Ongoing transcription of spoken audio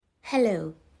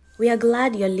Hello, we are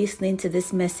glad you're listening to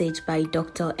this message by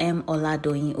Dr. M.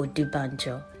 Oladoyin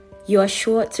Odubanjo. You are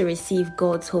sure to receive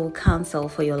God's whole counsel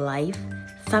for your life,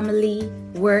 family,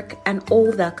 work, and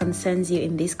all that concerns you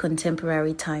in these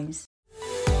contemporary times.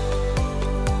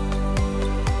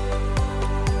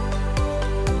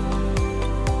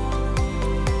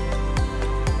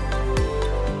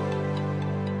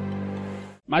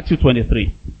 Matthew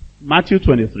 23,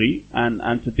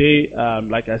 and today,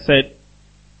 like I said,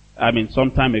 some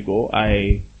time ago,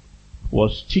 I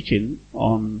was teaching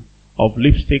of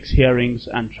lipsticks, earrings,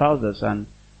 and trousers, and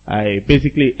I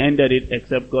basically ended it,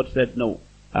 except God said, no,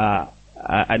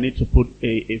 I need to put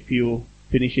a few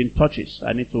finishing touches.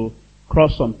 I need to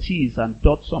cross some T's and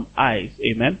dot some I's,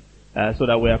 amen, so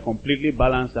that we are completely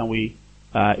balanced and we,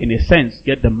 in a sense,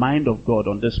 get the mind of God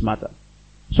on this matter.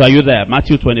 So are you there?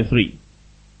 Matthew 23,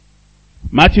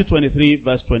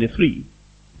 verse 23.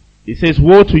 It says,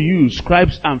 "Woe to you,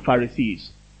 scribes and Pharisees,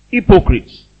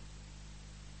 hypocrites!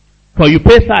 For you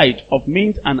pay tithe of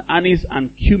mint and anise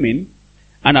and cumin,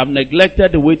 and have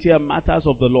neglected the weightier matters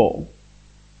of the law,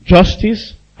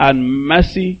 justice and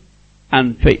mercy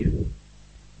and faith.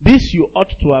 This you ought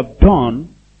to have done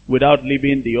without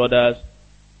leaving the others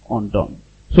undone."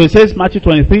 So it says, Matthew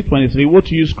 23, "Woe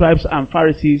to you, scribes and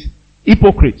Pharisees,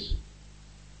 hypocrites!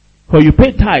 For you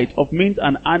pay tithe of mint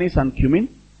and anise and cumin,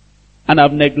 and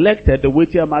have neglected the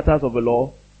weightier matters of the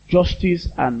law, justice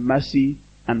and mercy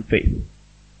and faith.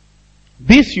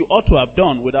 This you ought to have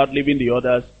done without leaving the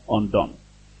others undone."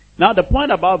 Now the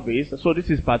point about this, so this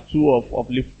is part 2 of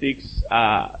lipsticks,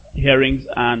 earrings,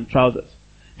 and trousers.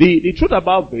 The truth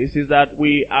about this is that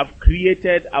we have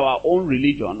created our own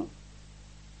religion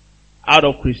out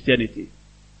of Christianity.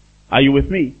 Are you with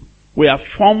me? We have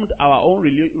formed our own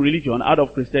religion out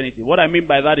of Christianity. What I mean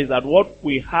by that is that what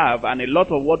we have and a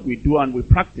lot of what we do and we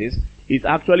practice is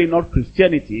actually not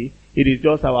Christianity. It is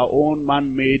just our own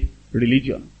man-made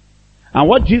religion. And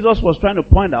what Jesus was trying to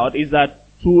point out is that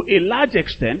to a large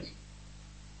extent,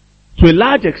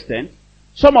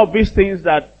 some of these things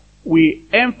that we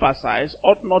emphasize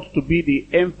ought not to be the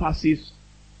emphasis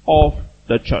of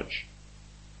the church.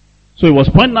 So he was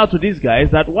pointing out to these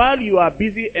guys that while you are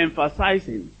busy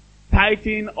emphasizing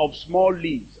tithing of small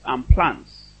leaves and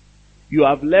plants, you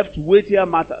have left weightier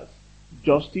matters: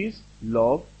 justice,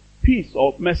 love, peace,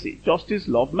 or mercy. Justice,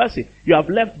 love, mercy. You have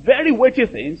left very weighty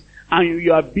things, and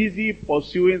you are busy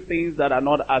pursuing things that are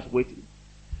not as weighty.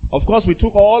 Of course, we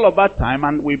took all of that time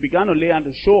and we began to lay and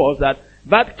to show us that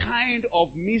that kind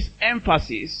of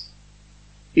misemphasis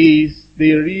is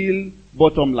the real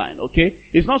bottom line, okay?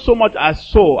 It's not so much as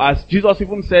Jesus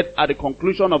even said at the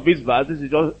conclusion of this verse. This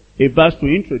is just a verse to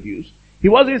introduce. He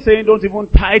wasn't saying don't even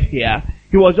tithe here.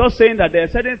 He was just saying that there are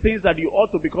certain things that you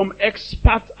ought to become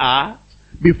expert at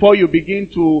before you begin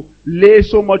to lay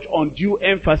so much undue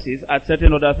emphasis at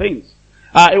certain other things.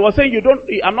 He was saying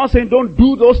I'm not saying don't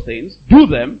do those things, do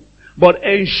them, but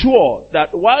ensure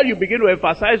that while you begin to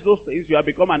emphasize those things, you have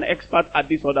become an expert at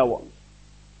these other ones.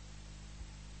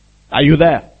 Are you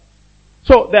there?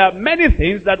 So there are many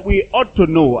things that we ought to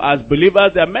know as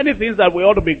believers. There are many things that we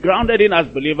ought to be grounded in as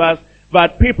believers,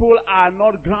 but people are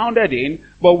not grounded in,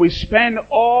 but we spend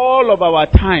all of our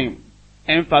time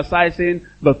emphasizing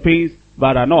the things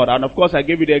that are not. And of course, I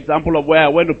gave you the example of where I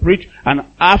went to preach, and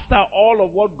after all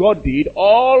of what God did,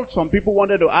 all some people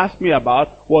wanted to ask me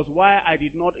about was why I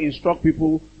did not instruct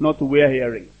people not to wear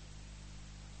earrings.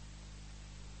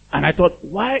 And I thought,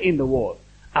 why in the world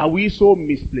are we so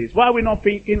misplaced? Why are we not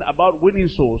thinking about winning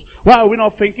souls? Why are we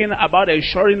not thinking about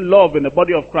ensuring love in the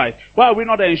body of Christ? Why are we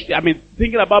not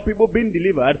thinking about people being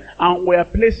delivered, and we're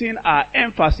placing our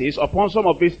emphasis upon some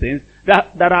of these things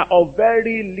that are of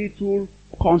very little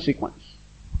consequence?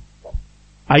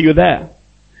 Are you there?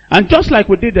 And just like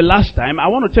we did the last time, I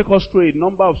want to take us through a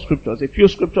number of scriptures, a few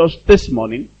scriptures this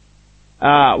morning.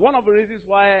 One of the reasons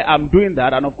why I'm doing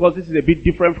that, and of course this is a bit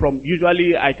different from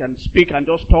usually I can speak and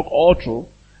just talk all through,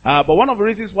 but one of the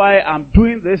reasons why I'm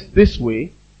doing this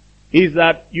way is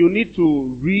that you need to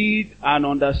read and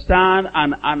understand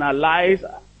and analyze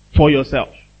for yourself.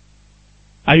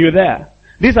 Are you there?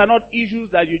 These are not issues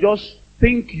that you just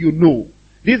think you know.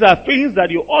 These are things that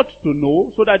you ought to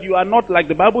know so that you are not, like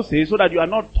the Bible says, so that you are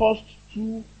not tossed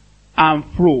to and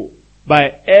fro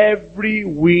by every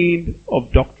wind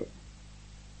of doctrine.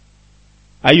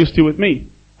 Are you still with me?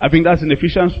 I think that's in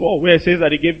Ephesians 4, where it says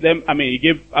that he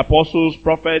gave apostles,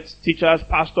 prophets, teachers,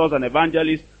 pastors, and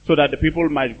evangelists so that the people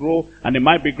might grow and they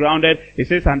might be grounded. It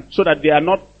says, and so that they are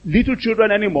not little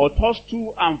children anymore, tossed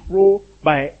to and fro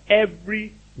by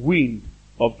every wind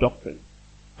of doctrine.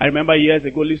 I remember years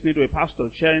ago listening to a pastor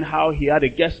sharing how he had a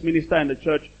guest minister in the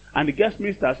church, and the guest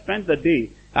minister spent the day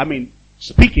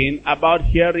speaking about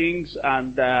hearings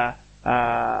and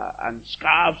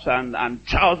scarves and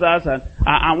trousers,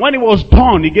 and when it was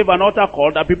done, he gave an altar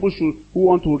call that people who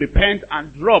want to repent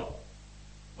and drop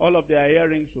all of their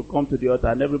earrings should come to the altar.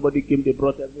 And everybody came, they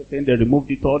brought everything, they removed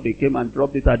it all, they came and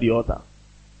dropped it at the altar.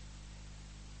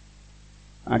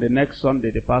 And the next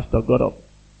Sunday, the pastor got up.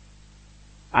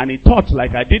 And he taught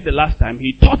like I did the last time.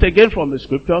 He taught again from the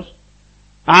scriptures.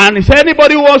 And he said,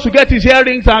 anybody who wants to get his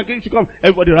earrings and things to come.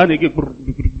 Everybody ran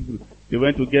again. They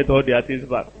went to get all their things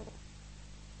back.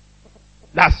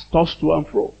 That's tossed to and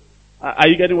fro. Are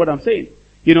you getting what I'm saying?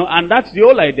 And that's the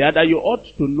whole idea, that you ought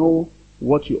to know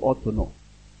what you ought to know.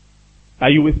 Are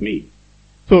you with me?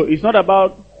 So it's not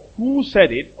about who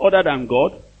said it other than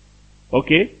God.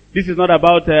 Okay? This is not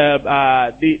about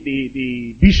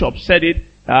the bishop said it,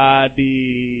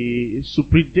 the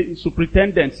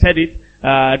superintendent said it,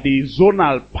 the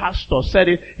zonal pastor said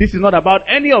it. This is not about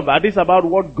any of that. This is about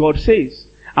what God says.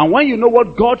 And when you know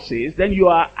what God says, then you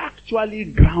are actually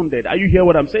grounded. Are you hearing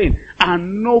what I'm saying?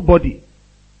 And nobody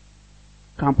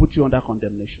can put you under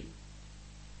condemnation.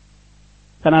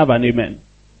 Can I have an amen?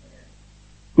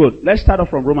 Good. Let's start off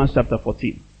from Romans chapter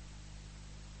 14.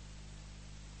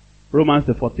 Romans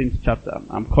the 14th chapter.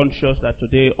 I'm conscious that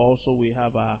today also we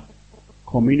have a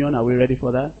communion. Are we ready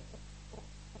for that?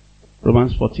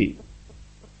 Romans 14.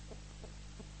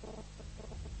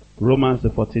 Romans the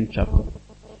 14th chapter.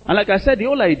 And like I said, the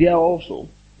whole idea also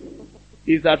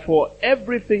is that for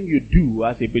everything you do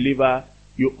as a believer,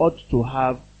 you ought to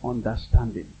have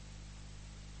understanding.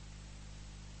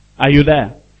 Are you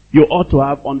there? You ought to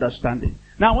have understanding.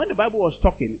 Now, when the Bible was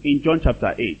talking in John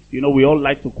chapter 8, we all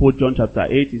like to quote John chapter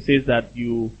 8. It says that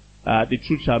the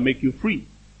truth shall make you free.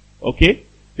 Okay?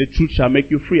 The truth shall make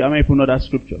you free. How many people know that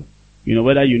scripture?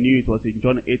 Whether you knew it was in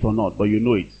John 8 or not, but you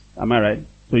know it. Am I right?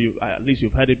 So at least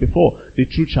you've heard it before. The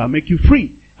truth shall make you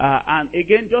free. And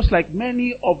again, just like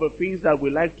many of the things that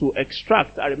we like to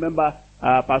extract, I remember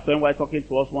Pastor NY talking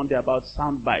to us one day about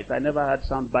sound bites. I never had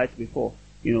sound bites before.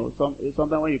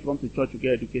 Sometimes when you come to church, you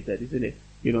get educated, isn't it?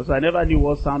 So I never knew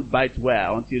what sound bites were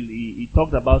until he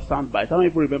talked about sound bites. How many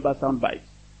people remember sound bites?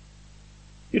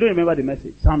 You don't remember the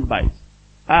message, sound bites.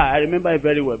 I remember it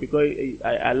very well because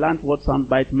I learned what sound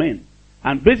bite meant.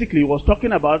 And basically, he was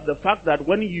talking about the fact that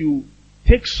when you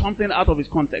take something out of its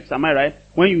context, am I right?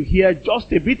 When you hear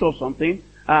just a bit of something,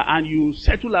 and you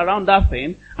settle around that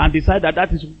thing and decide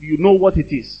that is, what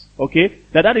it is, okay?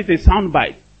 That is a sound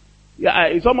bite. Yeah,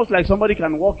 it's almost like somebody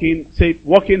can walk in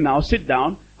now, sit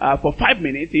down, for 5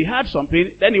 minutes, he heard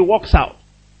something, then he walks out.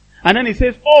 And then he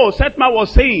says, Setma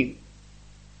was saying.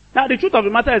 Now the truth of the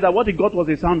matter is that what he got was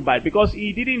a sound bite, because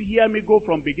he didn't hear me go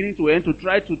from beginning to end to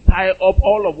try to tie up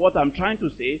all of what I'm trying to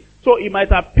say. So he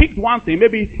might have picked one thing,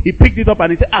 maybe he picked it up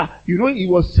and he said, he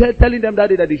was telling them that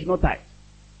day that they should not tie.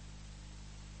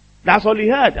 That's all he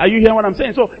heard. Are you hearing what I'm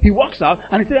saying? So he walks out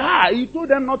and he said, he told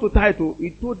them not to tie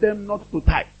he told them not to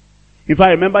tie. If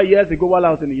I remember years ago while I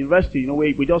was in the university,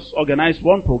 we just organized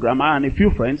one program, and a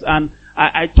few friends, and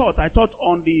I taught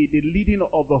on the leading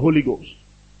of the Holy Ghost.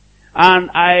 And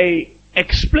I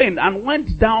explained and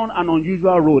went down an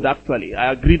unusual road, actually.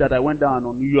 I agree that I went down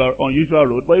an unusual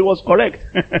road, but it was correct.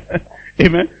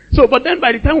 Amen. So, but then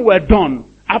by the time we were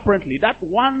done, apparently that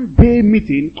one day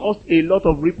meeting caused a lot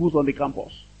of ripples on the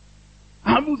campus.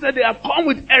 And people said they have come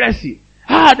with heresy.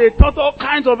 They taught all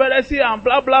kinds of heresy and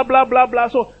blah, blah, blah, blah, blah.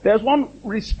 So there's one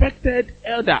respected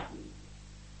elder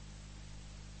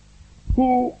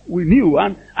who we knew,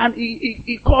 and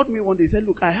he called me one day. He said,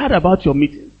 look, I heard about your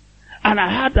meeting. And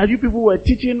I heard that you people were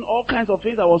teaching all kinds of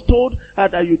things. I was told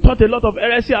that you taught a lot of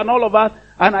heresy and all of that.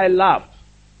 And I laughed.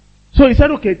 So he said,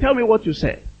 okay, tell me what you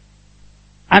said.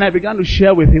 And I began to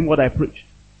share with him what I preached.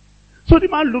 So the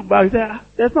man looked back and said,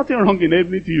 there's nothing wrong in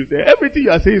everything you say. Everything you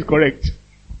are saying is correct.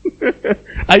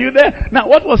 Are you there? Now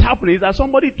what was happening is that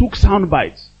somebody took sound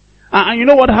bites. And you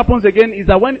know what happens again is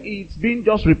that when it's being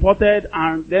just reported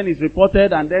and then it's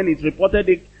reported and then it's reported,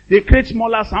 they create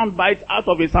smaller sound bites out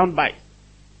of a sound bite.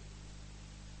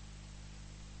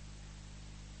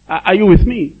 Are you with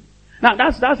me? Now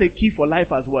that's a key for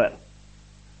life as well.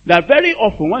 That very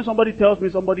often when somebody tells me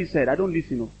somebody said, I don't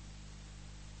listen. No.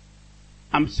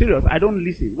 I'm serious, I don't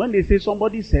listen. When they say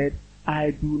somebody said,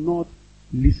 I do not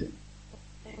listen.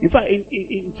 In fact,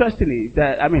 interestingly,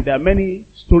 there are many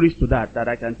stories to that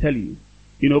I can tell you.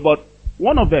 But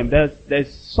one of them,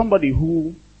 there's somebody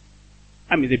who,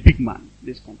 is a big man in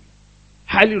this country.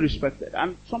 Highly respected.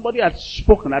 And somebody had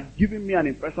given me an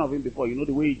impression of him before,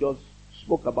 the way he just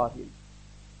spoke about him.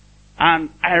 And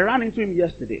I ran into him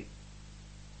yesterday,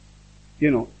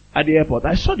 at the airport.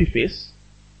 I saw the face.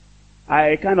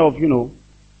 I kind of,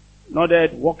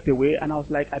 nodded, walked away, and I was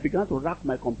like, I began to rack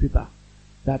my computer.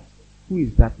 That, who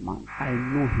is that man? I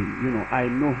know him, I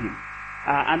know him.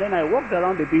 And then I walked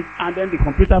around a bit, and then the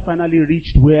computer finally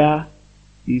reached where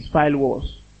his file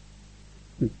was.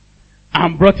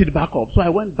 And brought it back up. So I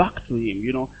went back to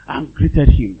him, and greeted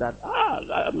him that,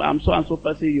 I'm so and so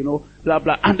person, blah,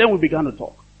 blah. And then we began to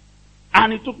talk.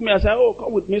 And he took me, I said, oh,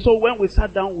 come with me. So when we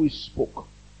sat down, we spoke.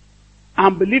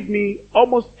 And believe me,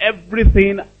 almost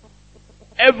everything,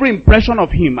 every impression of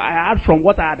him I had from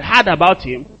what I had heard about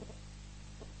him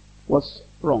was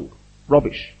wrong.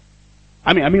 Rubbish.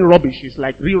 I mean rubbish. It's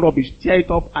like real rubbish. Tear it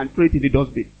up and throw it in the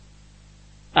dustbin.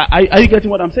 Are you getting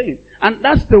what I'm saying? And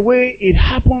that's the way it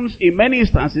happens in many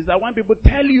instances, that when people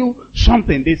tell you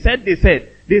something, they said is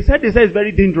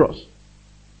very dangerous.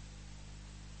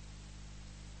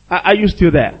 Are you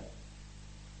still there?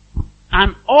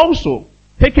 And also,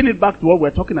 taking it back to what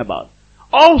we're talking about,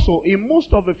 also, in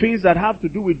most of the things that have to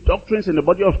do with doctrines in the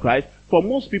body of Christ, for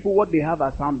most people, what they have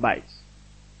are sound bites.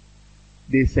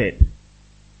 They said.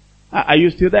 Are you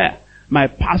still there? My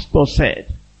pastor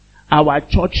said. Our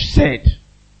church said.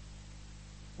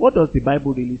 What does the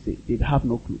Bible really say? They have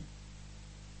no clue.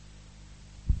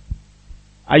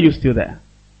 Are you still there?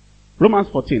 Romans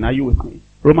 14, are you with me?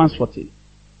 Romans 14.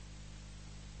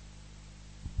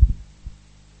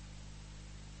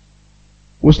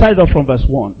 We'll start off from verse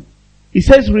 1. It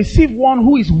says, receive one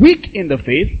who is weak in the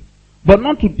faith, but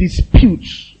not to dispute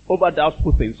over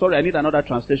doubtful things. Sorry, I need another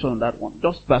translation on that one.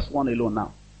 Just verse 1 alone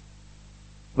now.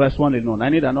 Verse 1 alone. I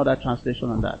need another translation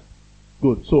on that.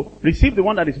 Good. So, receive the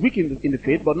one that is weak in the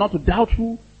faith, but not to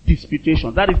doubtful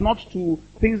disputations. That is not to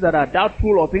things that are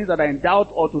doubtful or things that are in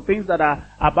doubt, or to things that are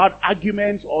about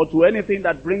arguments, or to anything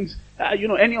that brings,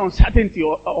 any uncertainty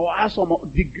or has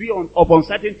some degree of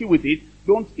uncertainty with it.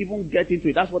 Don't even get into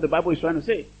it. That's what the Bible is trying to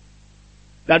say.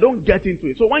 That don't get into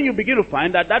it. So when you begin to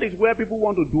find that is where people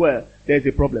want to dwell, there is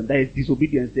a problem. There is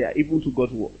disobedience there, even to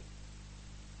God's word.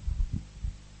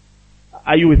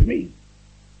 Are you with me?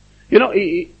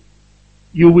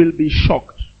 You will be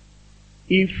shocked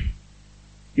if,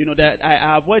 that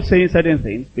I avoid saying certain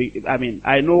things. I mean,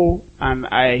 I know and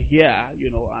I hear,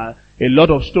 a lot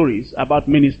of stories about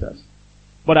ministers.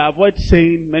 But I avoid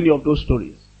saying many of those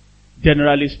stories,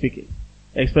 generally speaking.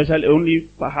 Especially only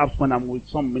perhaps when I'm with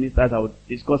some ministers, I would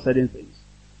discuss certain things.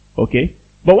 Okay?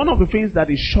 But one of the things that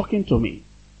is shocking to me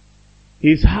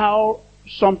is how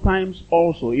sometimes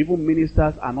also even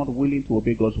ministers are not willing to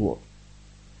obey God's word.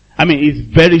 I mean, it's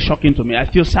very shocking to me. I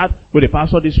still sat with a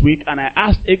pastor this week, and I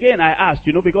asked,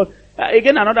 because,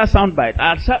 again, another soundbite.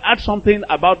 I had something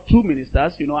about two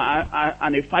ministers,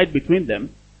 and a fight between them.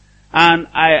 And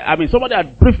somebody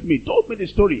had briefed me, told me the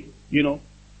story,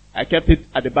 I kept it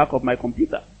at the back of my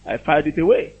computer. I filed it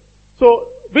away. So,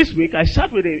 this week, I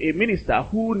sat with a minister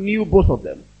who knew both of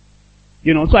them.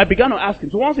 So I began to ask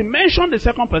him. So once he mentioned the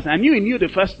second person, I knew he knew the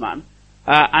first man.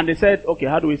 And they said, okay,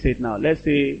 how do we say it now? Let's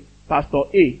say Pastor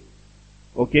A.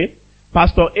 Okay?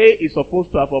 Pastor A is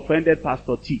supposed to have offended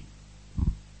Pastor T.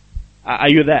 Are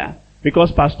you there?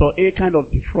 Because Pastor A kind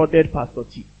of defrauded Pastor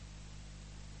T.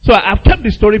 So I've kept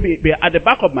the story at the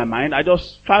back of my mind. I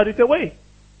just filed it away.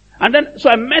 And then, so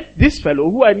I met this fellow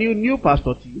who I knew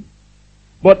Pastor T.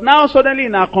 But now suddenly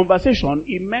in our conversation,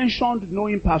 he mentioned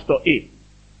knowing Pastor A.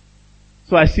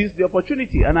 So I seized the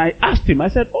opportunity and I asked him, I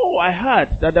said, I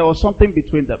heard that there was something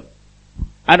between them.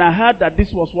 And I heard that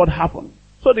this was what happened.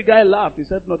 So the guy laughed. He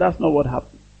said, no, that's not what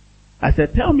happened. I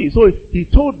said, tell me. So he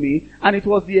told me, and it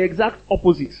was the exact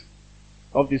opposite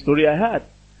of the story I heard.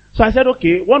 So I said,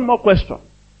 okay, one more question.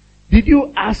 Did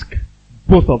you ask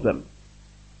both of them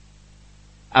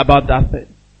about that thing?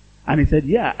 And he said,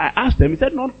 yeah, I asked them. He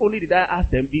said, not only did I ask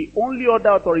them, the only other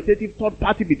authoritative third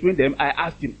party between them, I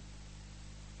asked him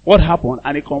what happened,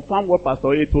 and he confirmed what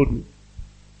Pastor A told me.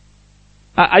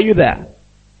 Are you there?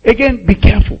 Again, be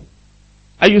careful.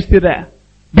 Are you still there?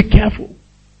 Be careful.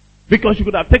 Because you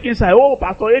could have taken side,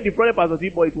 Pastor A defrauded Pastor T,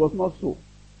 but it was not so.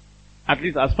 At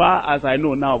least as far as I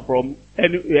know now from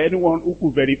anyone who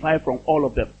could verify from all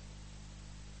of them.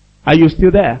 Are you still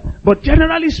there? But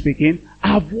generally speaking,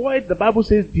 avoid, the Bible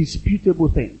says, disputable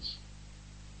things.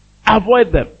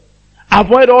 Avoid them.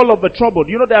 Avoid all of the trouble.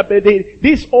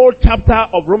 This whole chapter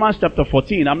of Romans chapter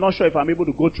 14, I'm not sure if I'm able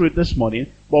to go through it this morning,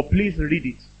 but please read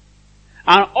it.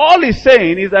 And all he's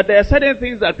saying is that there are certain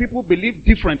things that people believe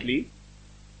differently.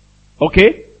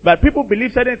 Okay? But people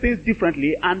believe certain things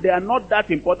differently, and they are not that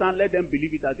important. Let them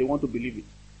believe it as they want to believe it.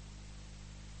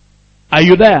 Are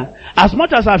you there? As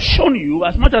much as I've shown you,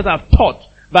 as much as I've taught,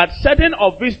 that certain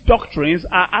of these doctrines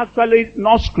are actually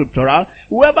not scriptural,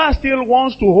 whoever still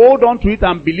wants to hold on to it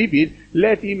and believe it,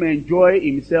 let him enjoy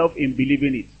himself in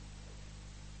believing it.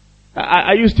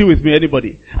 Are you still with me,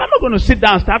 anybody? I'm not going to sit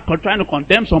down and start trying to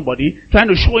condemn somebody, trying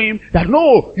to show him that,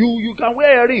 no, you can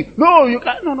wear a ring. No, you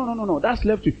can't. No. That's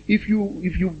left to you. If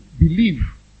you believe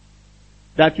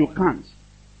that you can't,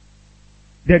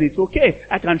 then it's okay.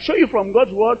 I can show you from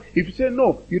God's word. If you say,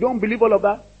 no, you don't believe all of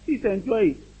that, please enjoy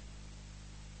it.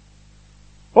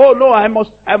 Oh no, I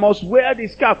must wear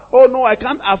this cap. Oh no, I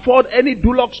can't afford any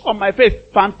Dulux on my face.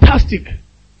 Fantastic.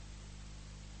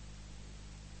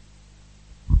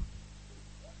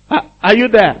 Are you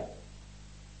there?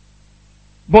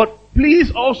 But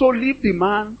please also leave the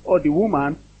man or the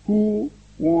woman who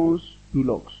wants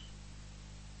Dulux.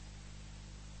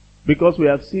 Because we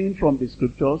have seen from the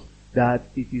scriptures that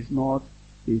it is not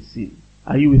a sin.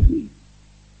 Are you with me?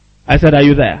 I said, are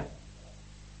you there?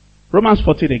 Romans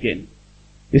 14 again.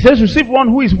 It says, receive one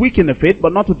who is weak in the faith,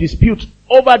 but not to dispute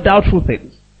over doubtful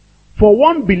things. For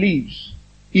one believes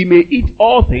he may eat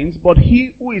all things, but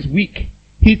he who is weak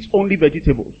eats only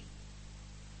vegetables.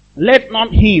 Let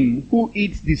not him who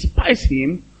eats despise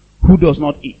him who does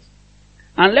not eat.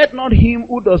 And let not him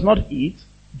who does not eat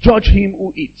judge him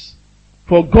who eats,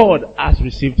 for God has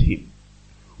received him.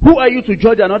 Who are you to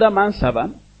judge another man's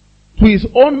servant? To his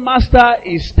own master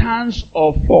he stands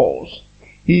or falls.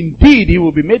 Indeed, he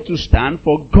will be made to stand,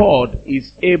 for God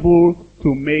is able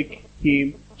to make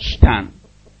him stand.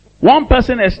 One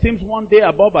person esteems one day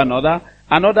above another,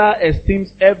 another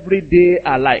esteems every day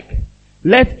alike.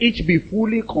 Let each be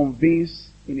fully convinced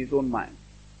in his own mind.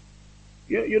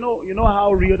 You know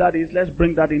how real that is? Let's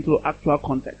bring that into actual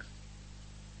context.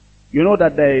 You know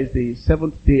that there is the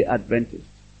Seventh-day Adventist.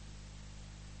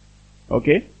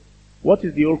 Okay? What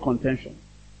is the old contention?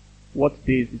 What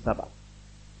day is the Sabbath?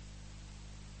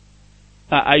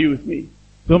 Are you with me?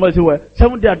 Somebody say, well,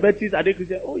 Seventh-day Adventists, are they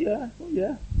Christian? Oh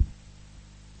yeah.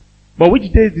 But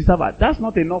which day is the Sabbath? That's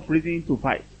not enough reason to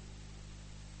fight.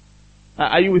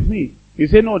 Are you with me? You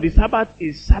say, no, the Sabbath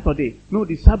is Saturday. No,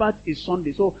 the Sabbath is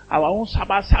Sunday. So our own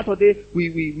Sabbath, Saturday,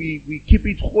 we keep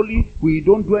it holy. We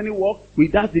don't do any work.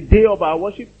 That's the day of our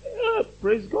worship.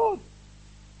 Praise God.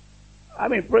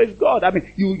 Praise God.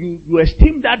 You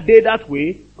esteem that day that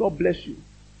way. God bless you.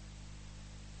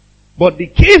 But the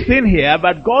key thing here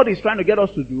that God is trying to get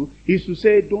us to do is to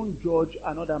say, don't judge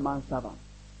another man's servant.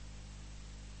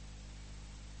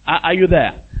 Are you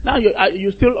there? Now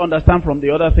you still understand from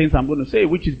the other things I'm going to say,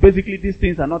 which is basically these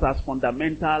things are not as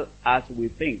fundamental as we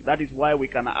think. That is why we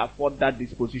can afford that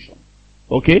disposition.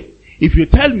 Okay? If you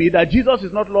tell me that Jesus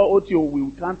is not law OTO,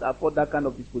 we can't afford that kind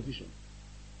of disposition.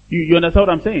 You understand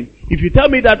what I'm saying? If you tell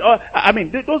me that,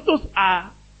 those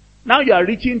are, now you are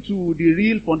reaching to the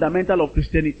real fundamental of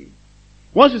Christianity.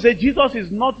 Once you say Jesus is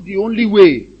not the only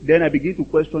way, then I begin to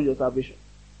question your salvation.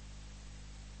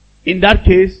 In that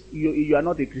case, you are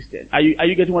not a Christian. Are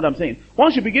you getting what I'm saying?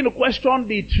 Once you begin to question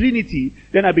the Trinity,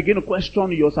 then I begin to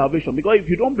question your salvation. Because if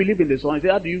you don't believe in the Son, you say,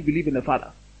 how do you believe in the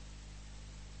Father?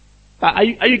 Are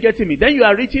you getting me? Then you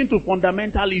are reaching to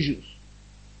fundamental issues.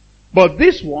 But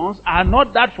these ones are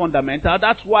not that fundamental.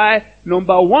 That's why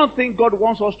number one thing God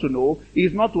wants us to know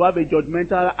is not to have a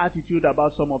judgmental attitude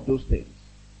about some of those things.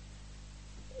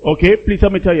 Okay? Please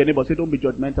let me tell your neighbor, say don't be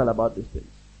judgmental about these things.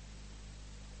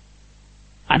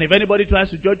 And if anybody tries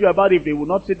to judge you about it, if they will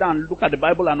not sit down and look at the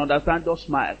Bible and understand, just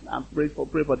smile and pray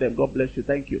for them. God bless you.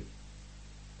 Thank you.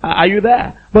 Are you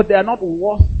there? But they are not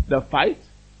worth the fight.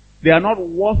 They are not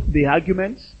worth the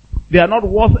arguments. They are not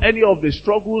worth any of the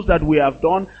struggles that we have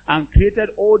done and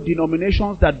created old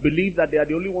denominations that believe that they are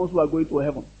the only ones who are going to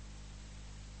heaven.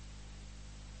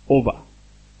 Over.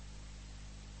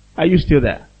 Are you still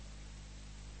there?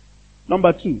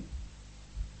 Number 2.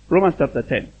 Romans chapter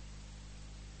 10.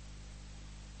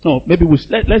 No, maybe let's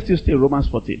still stay in Romans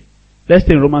 14. Let's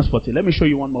stay in Romans 14. Let me show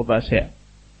you one more verse here.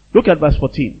 Look at verse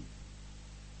 14.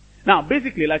 Now,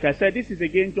 basically, like I said, this is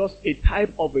again just a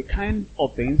type of a kind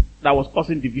of things that was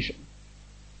causing division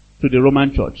to the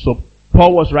Roman church. So,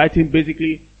 Paul was writing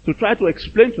basically to try to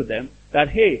explain to them that,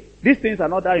 hey, these things are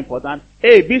not that important.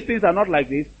 Hey, these things are not like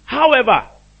this. However,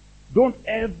 don't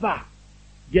ever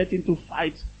get into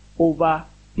fights over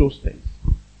those things.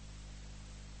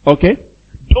 Okay?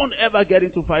 Don't ever get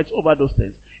into fights over those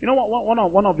things. You know what?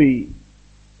 One of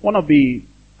the,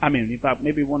 in fact,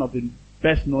 maybe one of the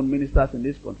best known ministers in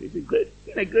this country. It's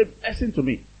been a great blessing to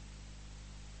me.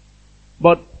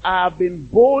 But I've been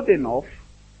bold enough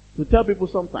to tell people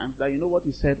sometimes that what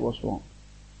he said was wrong.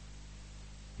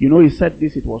 He said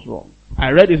this, it was wrong.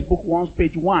 I read his book once,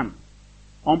 page 1.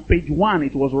 On page 1,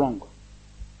 it was wrong.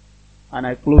 And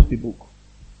I closed the book.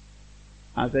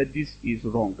 And said, this is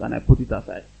wrong. And I put it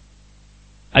aside.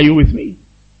 Are you with me?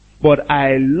 But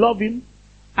I love him.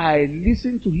 I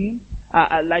listen to him.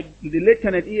 like the late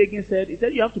Kenneth E. Hagin said, he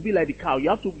said you have to be like the cow. You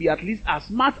have to be at least as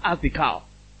smart as the cow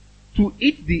to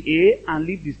eat the hay and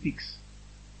leave the sticks.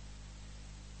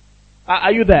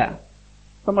 Are you there?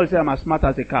 Somebody say, I'm as smart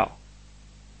as a cow.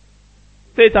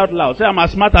 Say it out loud. Say, I'm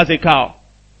as smart as a cow.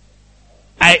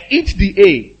 I eat the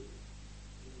hay.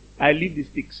 I leave the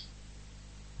sticks.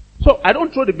 So I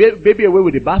don't throw the baby away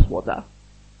with the bathwater.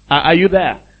 Are you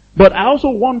there? But I also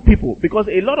warn people, because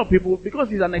a lot of people, because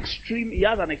he has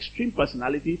an extreme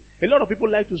personality, a lot of people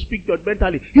like to speak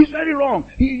judgmentally. He's very wrong.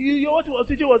 What he was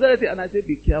teaching was everything. And I say,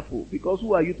 be careful, because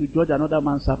who are you to judge another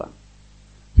man's servant?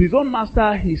 To his own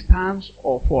master, he stands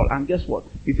or fall. And guess what?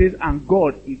 He says, and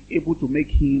God is able to make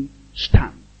him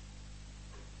stand.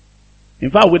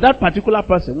 In fact, with that particular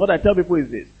person, what I tell people is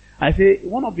this. I say,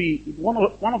 one of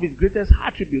his greatest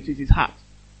attributes is his heart.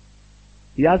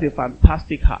 He has a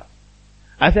fantastic heart.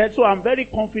 I said, so I'm very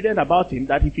confident about him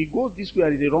that if he goes this way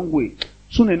and is the wrong way,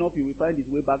 soon enough he will find his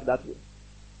way back that way.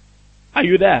 Are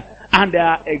you there? And there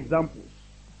are examples.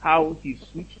 How he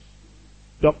switched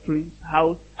doctrines,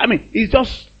 it's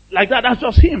just like that. That's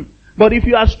just him. But if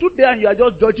you are stood there and you are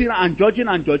just judging and judging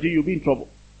and judging, you'll be in trouble.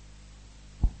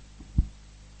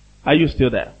 Are you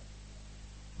still there?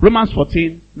 Romans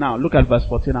 14. Now look at verse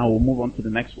 14 and we'll move on to the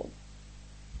next one.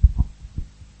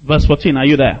 Verse 14, are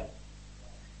you there?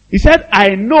 He said,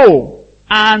 I know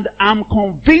and am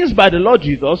convinced by the Lord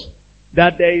Jesus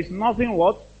that there is nothing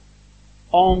what?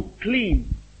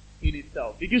 Unclean in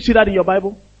itself. Did you see that in your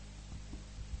Bible?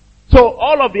 So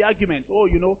all of the arguments,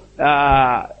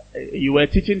 you were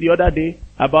teaching the other day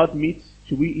about meat.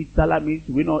 Should we eat salad meat?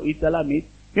 Should we not eat salad meat?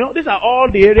 These are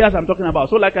all the areas I'm talking about.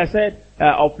 So like I said,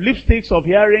 of lipsticks, of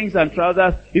earrings and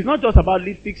trousers, it's not just about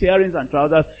lipsticks, earrings and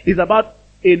trousers. It's about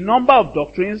a number of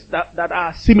doctrines that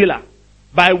are similar,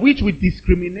 by which we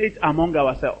discriminate among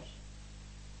ourselves.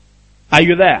 Are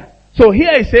you there? So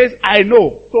here it says, I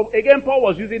know. So again, Paul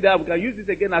was using that. We can use this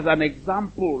again as an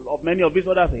example of many of these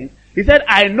other things. He said,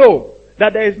 I know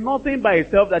that there is nothing by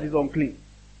itself that is unclean.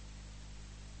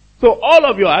 So all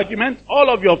of your arguments, all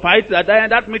of your fights,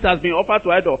 that meat has been offered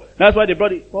to idol. That's why they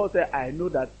brought it. Paul said, I know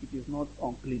that it is not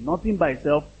unclean. Nothing by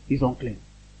itself is unclean.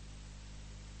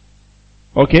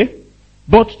 Okay?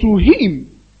 But to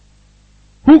him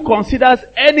who considers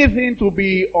anything to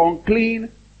be unclean,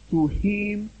 to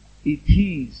him it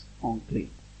is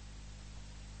unclean.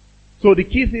 So the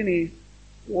key thing is,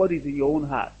 what is in your own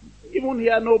heart? Even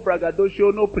here, no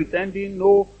braggadocio, no pretending,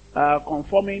 no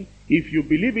conforming. If you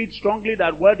believe it strongly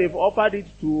that they've offered it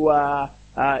to a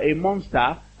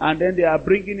monster, and then they are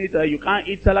bringing it, you can't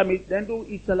eat salad meat, then don't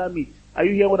eat salad meat. Are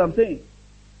you hearing what I'm saying?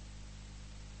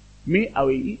 Me, I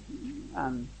will eat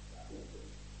and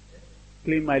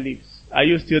clean my lips. Are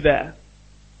you still there?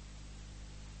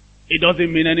 It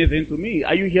doesn't mean anything to me.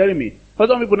 Are you hearing me? For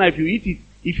some people now, if you eat it,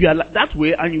 if you are that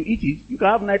way and you eat it, you can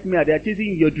have nightmare. They are chasing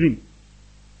you in your dream.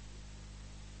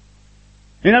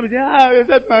 And I'll be saying,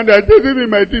 that man that chasing me in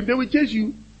my dream. They will chase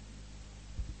you.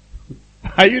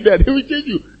 Are you there? They will chase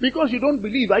you. Because you don't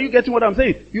believe. Are you getting what I'm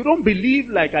saying? You don't believe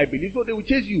like I believe, so they will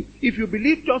chase you. If you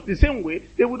believe just the same way,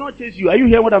 they will not chase you. Are you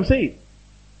hearing what I'm saying?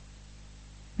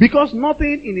 Because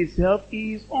nothing in itself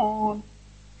is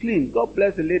unclean. God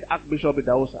bless the late Archbishop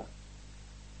Idahosa.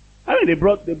 They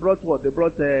brought what? They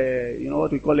brought,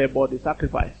 what we call a body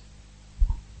sacrifice.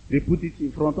 They put it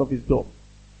in front of his door.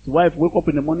 His wife woke up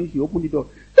in the morning, she opened the door.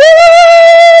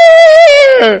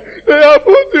 They have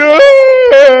put you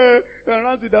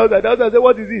around to the outside. The outside said,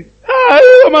 what is this?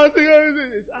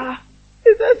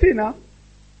 He said, see now,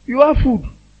 you have food.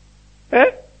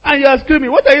 And you are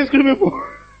screaming. What are you screaming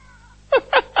for?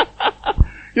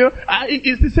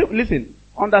 It's the same. Listen,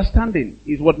 understanding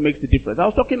is what makes the difference. I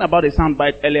was talking about a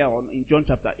soundbite earlier on in John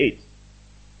chapter 8.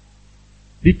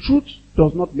 The truth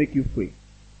does not make you free.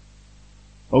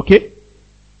 Okay?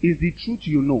 It's the truth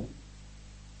you know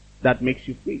that makes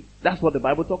you free. That's what the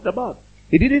Bible talked about.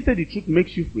 It didn't say the truth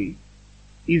makes you free.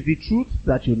 It's the truth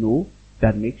that you know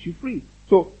that makes you free.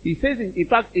 So, he says, in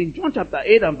fact, in John chapter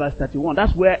 8 and verse 31,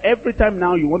 that's where every time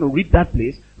now you want to read that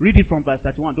place, read it from verse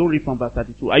 31. Don't read from verse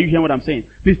 32. Are you hearing what I'm saying?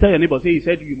 Please tell your neighbor, say, he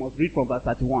said you must read from verse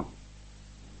 31.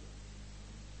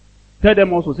 Tell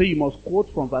them also, say you must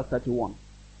quote from verse 31.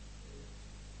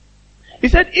 He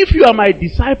said, if you are my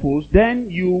disciples,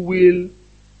 then you will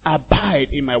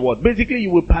abide in my word. Basically, you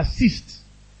will persist.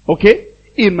 Okay?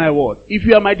 In my word. If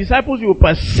you are my disciples, you will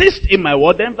persist in my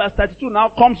word. Then verse 32 now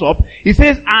comes up. He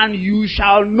says, and you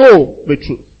shall know the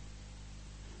truth.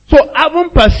 So,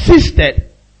 having persisted,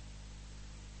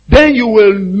 then you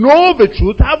will know the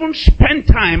truth, haven't spent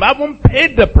time, haven't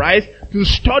paid the price to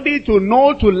study, to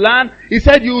know, to learn. He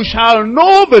said you shall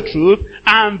know the truth,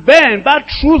 and then that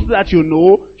truth that you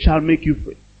know shall make you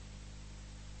free.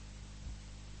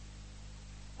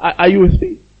 Are you with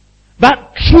me?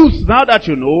 That truth, now that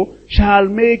you know, shall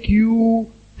make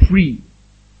you free.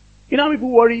 You know how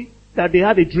people worry that they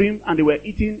had a dream and they were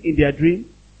eating in their dream?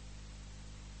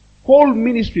 Whole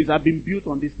ministries have been built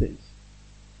on these things.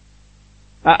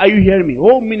 Are you hearing me?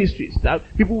 Whole ministries that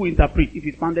people will interpret. If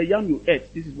it's pounded yam you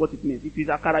ate, this is what it means. If it's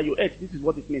akara you ate, this is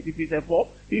what it means. If it's efo,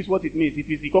 this is what it means. If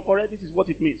it's ikokore, this is what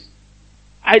it means.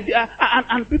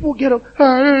 And people get up,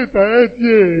 I ate,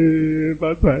 yeah,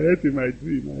 but I ate in my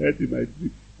dream.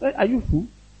 Are you full?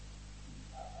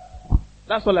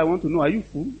 That's all I want to know. Are you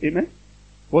full? Amen?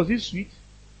 Was it sweet?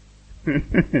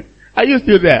 Are you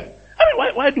still there? I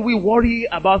mean, why do we worry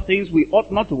about things we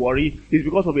ought not to worry? It's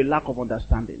because of a lack of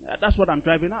understanding. That's what I'm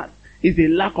driving at. It's a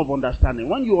lack of understanding.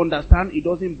 When you understand, it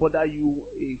doesn't bother you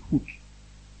a hoot.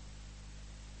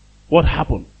 What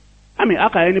happened? I mean, how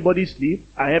can anybody sleep?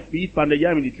 I have to eat pounded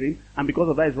yam in the dream, and because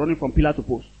of that, it's running from pillar to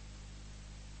post.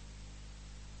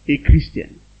 A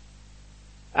Christian.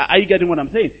 Are you getting what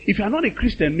I'm saying? If you are not a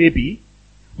Christian, maybe,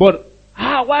 but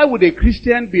why would a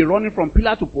Christian be running from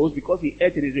pillar to post because he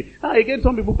ate in his dream? Again,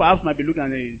 some people perhaps might be looking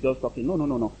and he's just talking.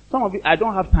 No. Some of it, I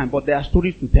don't have time, but there are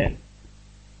stories to tell.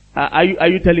 Are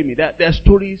you telling me that there are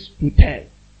stories to tell?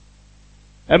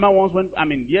 Emma once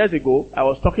years ago, I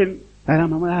was talking, I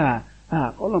mean,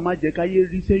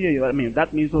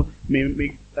 that means,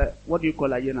 what do you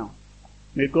call it now?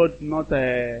 May God not,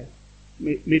 may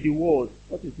the world,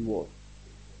 what is the word?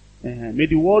 May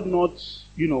the world not,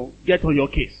 get on your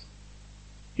case.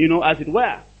 As it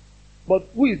were. But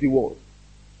who is the world?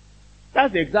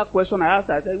 That's the exact question I asked.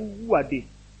 I said, who are they?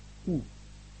 Who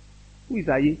is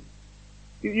Aye?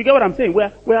 You get what I'm saying?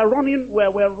 We're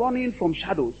running from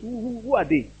shadows. Who are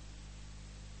they?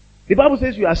 The Bible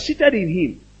says you are seated in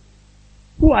Him.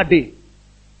 Who are they?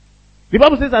 The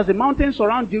Bible says as the mountains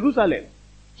surround Jerusalem,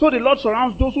 so the Lord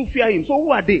surrounds those who fear Him. So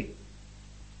who are they?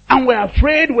 And we're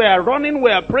afraid, we're running,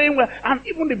 we're praying, and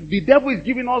even the devil is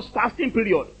giving us fasting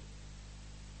period.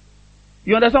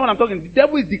 You understand what I'm talking? The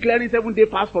devil is declaring 7-day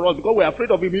fast for us because we're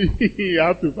afraid of him. You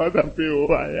have to fast and pray.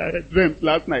 Oh, I dreamt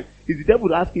last night. It's the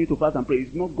devil asking you to fast and pray.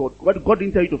 It's not God. God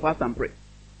didn't tell you to fast and pray.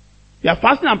 You are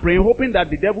fasting and praying, hoping that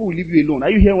the devil will leave you alone.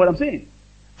 Are you hearing what I'm saying?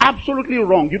 Absolutely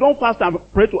wrong. You don't fast and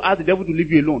pray to ask the devil to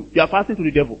leave you alone. You are fasting to the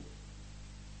devil.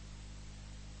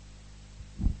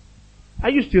 Are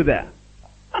you still there?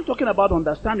 I'm talking about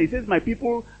understanding. It says my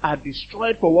people are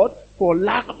destroyed for what? For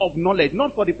lack of knowledge.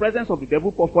 Not for the presence of the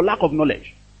devil, but for lack of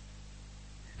knowledge.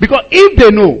 Because if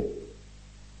they know,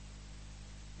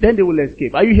 then they will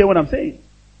escape. Are you hearing what I'm saying?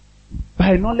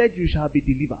 By knowledge you shall be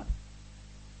delivered.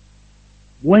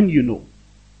 When you know.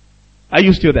 Are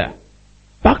you still there?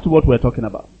 Back to what we're talking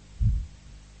about.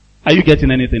 Are you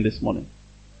getting anything this morning?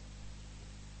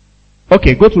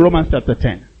 Okay, go to Romans chapter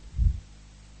 10.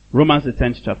 Romans the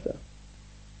 10th chapter.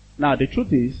 Now, the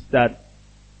truth is that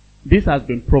this has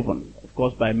been proven, of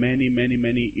course, by many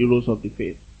heroes of the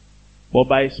faith. But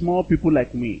by small people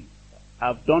like me,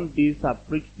 I've done this, I've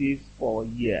preached this for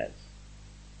years.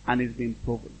 And it's been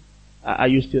proven. Are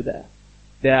you still there?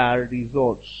 There are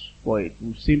results for it.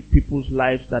 We've seen people's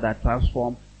lives that are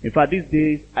transformed. In fact, these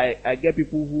days, I get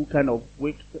people who kind of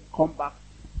come back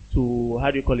to,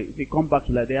 how do you call it? They come back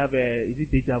to like, they have is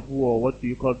it deja vu or what do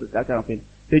you call it, that kind of thing?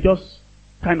 They just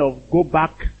kind of go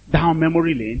back down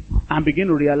memory lane and begin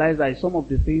to realize that some of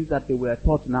the things that they were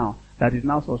taught now, that is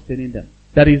now sustaining them.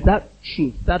 That is that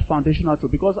truth, that foundational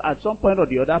truth. Because at some point or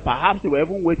the other, perhaps they were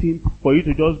even waiting for you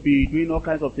to just be doing all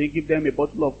kinds of things. Give them a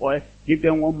bottle of oil, give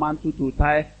them one mantle to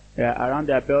tie around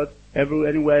their belt,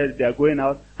 anywhere they are going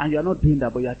out, and you are not doing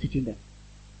that, but you are teaching them.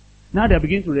 Now they are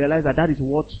beginning to realize that that is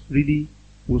what really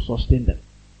will sustain them.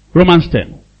 Romans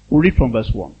 10, we'll read from verse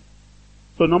 1.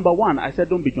 So number 1, I said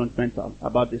don't be judgmental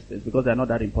about these things because they are not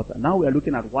that important. Now we are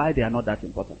looking at why they are not that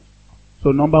important.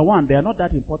 So number 1, they are not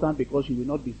that important because you will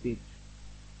not be saved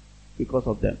because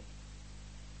of them.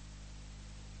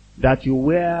 That you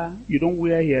don't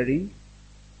wear earring,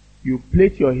 you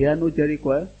plait your hair, no jerry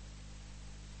coil,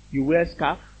 you wear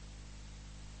scarf,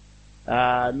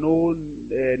 no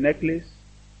necklace,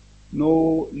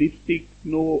 no lipstick,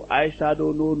 no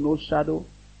eyeshadow, no nose shadow,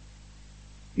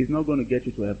 is not going to get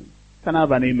you to heaven. Can I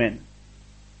have an amen?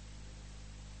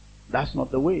 That's not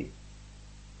the way.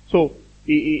 So,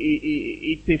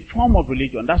 it's a form of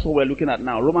religion. That's what we're looking at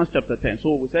now. Romans chapter 10.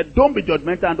 So we said, don't be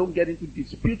judgmental and don't get into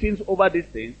disputings over these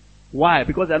things. Why?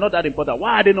 Because they're not that important.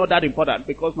 Why are they not that important?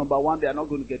 Because number 1, they are not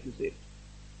going to get you saved.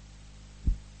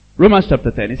 Romans chapter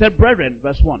 10. He said, brethren,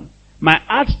 verse 1, my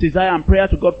heart's desire and prayer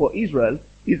to God for Israel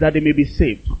is that they may be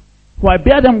saved. For I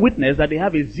bear them witness that they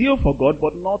have a zeal for God,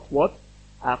 but not what?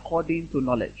 According to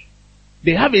knowledge.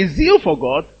 They have a zeal for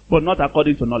God, but not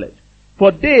according to knowledge.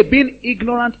 For they, being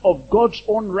ignorant of God's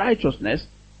own righteousness,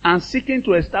 and seeking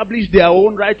to establish their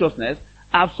own righteousness,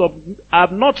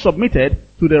 have not submitted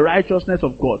to the righteousness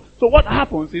of God. So what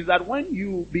happens is that when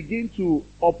you begin to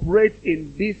operate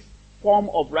in this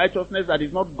form of righteousness that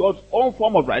is not God's own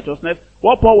form of righteousness,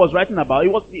 what Paul was writing about,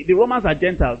 the Romans are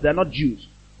Gentiles, they are not Jews.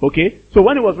 Okay? So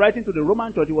when he was writing to the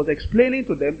Roman church, he was explaining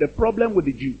to them the problem with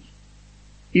the Jews,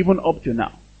 even up to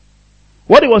now.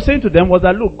 What he was saying to them was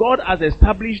that, look, God has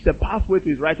established the pathway to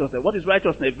his righteousness. What is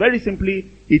righteousness? Very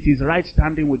simply, it is right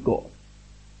standing with God.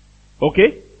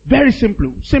 Okay? Very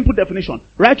simple definition.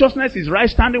 Righteousness is right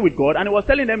standing with God. And he was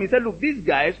telling them, he said, look, these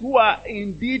guys who are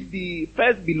indeed the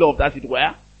first beloved, as it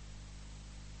were,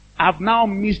 have now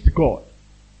missed God.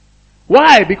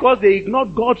 Why? Because they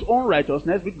ignored God's own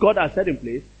righteousness, which God has set in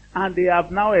place, and they have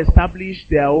now established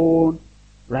their own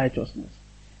righteousness.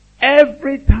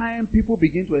 Every time people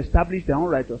begin to establish their own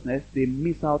righteousness, they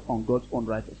miss out on God's own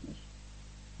righteousness.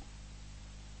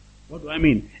 What do I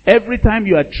mean? Every time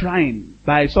you are trying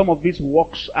by some of these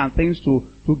works and things to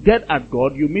get at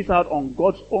God, you miss out on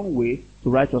God's own way to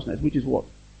righteousness, which is what?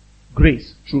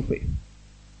 Grace, through faith.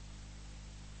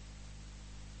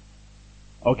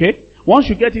 Okay? Once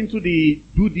you get into the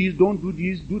do this, don't do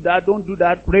this, do that, don't do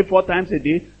that, pray 4 times a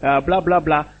day, blah, blah,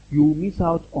 blah, you miss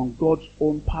out on God's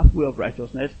own pathway of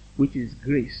righteousness, which is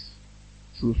grace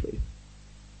through faith.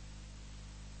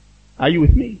 Are you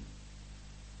with me?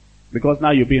 Because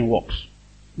now you're being works.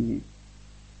 Mm-hmm.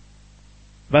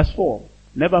 Verse 4.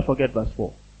 Never forget verse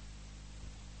 4.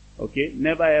 Okay?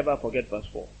 Never ever forget verse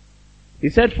 4. He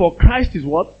said, for Christ is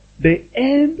what? The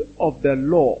end of the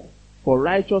law for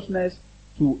righteousness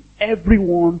to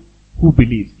everyone who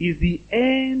believes. Is the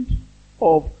end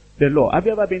of the law. Have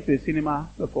you ever been to a cinema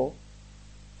before?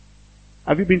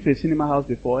 Have you been to a cinema house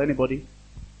before? Anybody?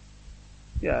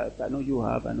 Yeah, I know you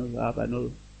have. I know you have. I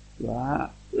know you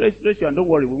have. Raise your hand. Don't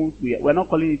worry. We're not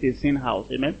calling it a sin house.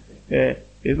 Amen?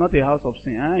 It's not a house of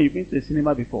sin. You've been to a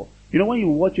cinema before. You know when you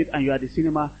watch it and you're at the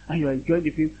cinema and you're enjoying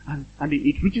the film and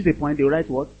it reaches a point, they write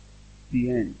what?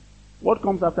 The end. What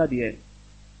comes after the end?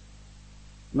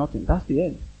 Nothing. That's the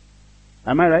end.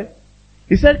 Am I right?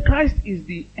 He said Christ is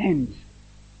the end.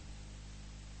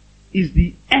 Is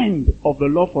the end of the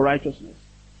law for righteousness.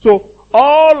 So,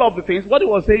 all of the things, what he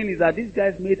was saying is that these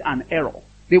guys made an error.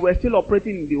 They were still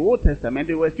operating in the Old Testament.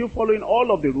 They were still following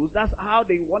all of the rules. That's how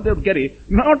they wanted to get it.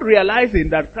 Not realizing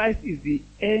that Christ is the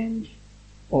end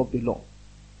of the law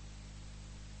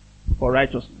for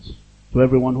righteousness to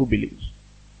everyone who believes.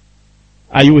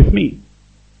 Are you with me?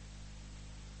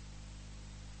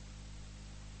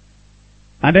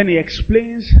 And then he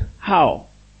explains how.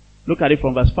 Look at it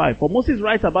from verse 5. For Moses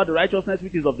writes about the righteousness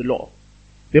which is of the law.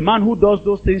 The man who does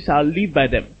those things shall live by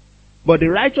them. But the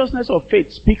righteousness of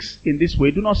faith speaks in this way.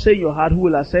 Do not say in your heart, who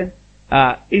will ascend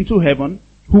into heaven,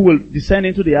 who will descend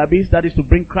into the abyss, that is to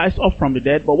bring Christ up from the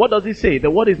dead. But what does it say?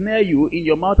 The word is near you, in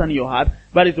your mouth and in your heart.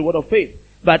 That is the word of faith.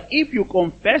 But if you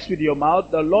confess with your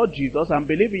mouth the Lord Jesus and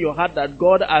believe in your heart that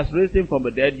God has raised him from the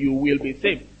dead, you will be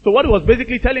saved. So what he was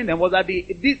basically telling them was that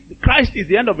Christ is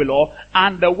the end of the law,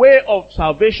 and the way of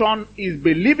salvation is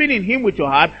believing in him with your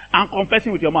heart and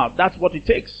confessing with your mouth. That's what it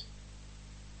takes.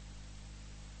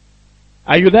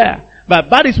 Are you there? But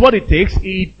that is what it takes.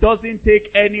 It doesn't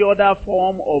take any other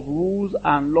form of rules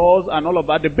and laws and all of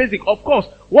that. The basic, of course,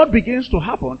 what begins to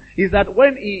happen is that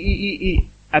when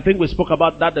I think we spoke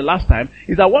about that the last time,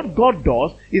 is that what God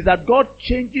does is that God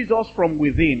changes us from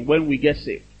within when we get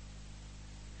saved.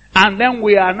 And then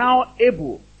we are now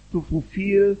able to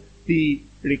fulfill the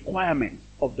requirements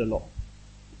of the law.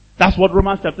 That's what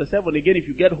Romans chapter 7, again, if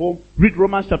you get home, read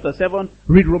Romans chapter 7,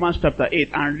 read Romans chapter 8,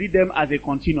 and read them as a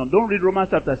continuum. Don't read Romans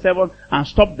chapter 7 and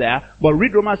stop there, but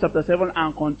read Romans chapter 7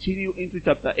 and continue into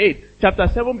chapter 8. Chapter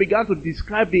 7 began to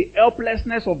describe the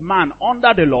helplessness of man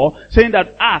under the law, saying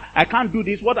that, I can't do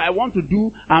this. What I want to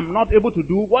do, I'm not able to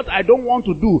do. What I don't want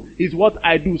to do is what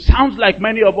I do. Sounds like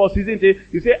many of us, isn't it?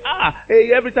 You say,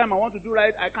 hey, every time I want to do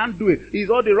right, I can't do it.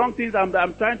 It's all the wrong things I'm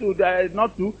trying to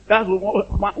not do. That's the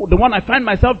one I find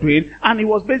myself doing. And he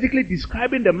was basically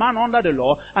describing the man under the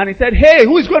law, and he said, hey,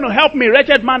 who is going to help me,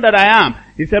 wretched man that I am?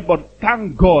 He said, but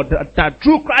thank God that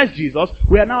through Christ Jesus,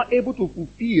 we are now able to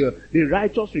fulfill the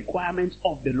righteous requirements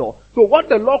of the law. So what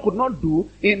the law could not do,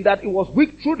 in that it was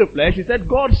weak through the flesh, he said,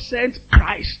 God sent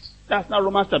Christ. That's now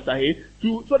Romans chapter 8,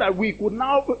 so that we could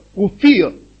now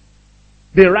fulfill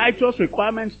the righteous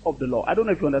requirements of the law. I don't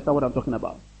know if you understand what I'm talking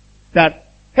about.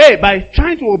 That Hey, by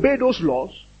trying to obey those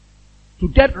laws, to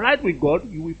get right with God,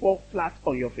 you will fall flat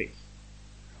on your face.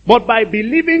 But by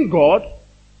believing God,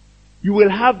 you will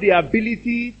have the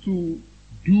ability to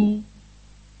do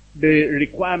the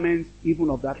requirements even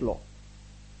of that law.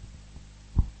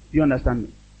 Do you understand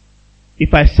me?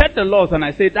 If I set the laws and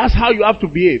I say, that's how you have to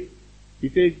behave, he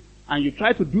says, and you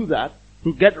try to do that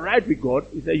to get right with God,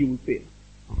 he said you will fail.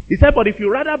 He said, but if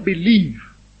you rather believe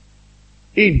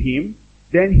in him,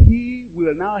 then he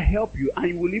will now help you and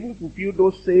you will even fulfill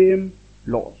those same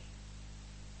laws.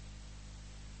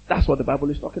 That's what the Bible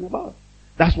is talking about.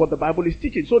 That's what the Bible is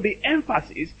teaching. So the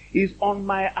emphasis is on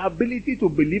my ability to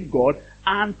believe God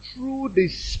and through the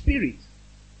Spirit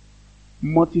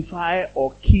mortify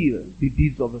or kill the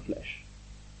deeds of the flesh.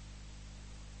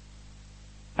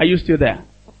 Are you still there?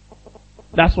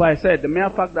 That's why I said the mere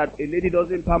fact that a lady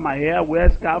doesn't palm her hair,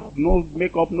 wear scarf, no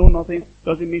makeup, no nothing,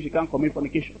 doesn't mean she can't commit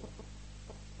fornication.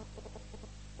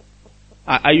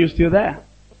 Are you still there?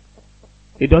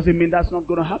 It doesn't mean that's not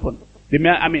going to happen.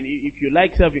 If you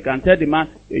like self, you can tell the man,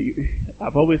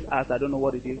 I've always asked, I don't know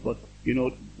what it is, but,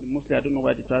 mostly I don't know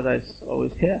why the trouser is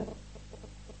always here.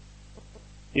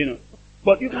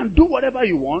 But you can do whatever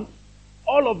you want.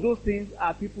 All of those things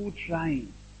are people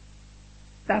trying.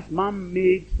 That's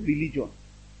man-made religion.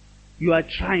 You are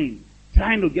trying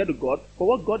to get to God. But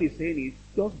what God is saying is,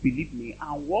 just believe me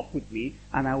and walk with me,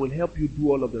 and I will help you do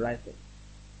all of the right things.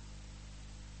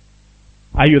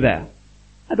 Are you there?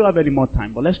 I don't have any more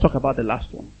time, but let's talk about the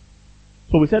last one.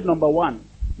 So we said number one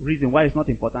reason why it's not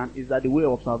important is that the way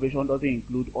of salvation doesn't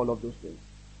include all of those things.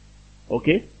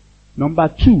 Okay? Number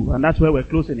two, and that's where we're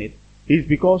closing it, is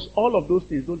because all of those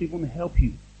things don't even help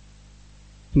you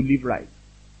to live right.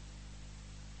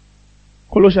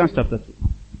 Colossians chapter 2.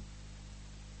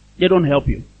 They don't help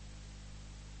you.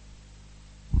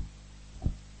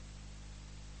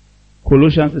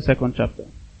 Colossians, the second chapter.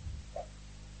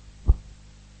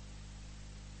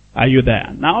 Are you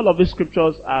there? Now all of these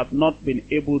scriptures I have not been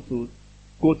able to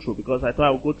go through because I thought I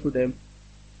would go through them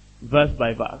verse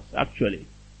by verse, actually.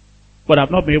 But I've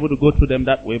not been able to go through them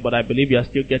that way, but I believe you are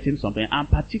still getting something, and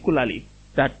particularly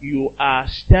that you are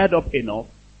stirred up enough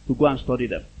to go and study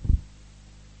them.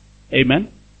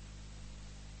 Amen?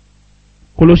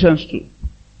 Colossians 2.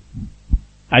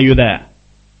 Are you there?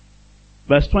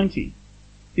 Verse 20.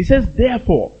 It says,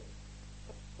 therefore,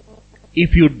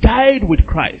 if you died with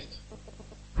Christ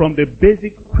from the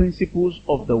basic principles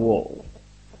of the world,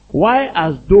 why,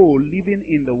 as though living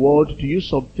in the world, do you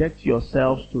subject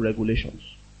yourselves to regulations?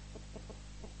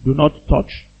 Do not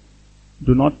touch,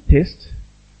 do not taste,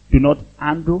 do not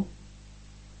handle,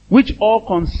 which all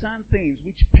concern things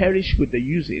which perish with the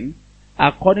using,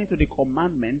 according to the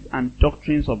commandments and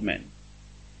doctrines of men.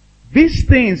 These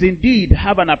things indeed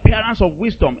have an appearance of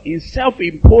wisdom in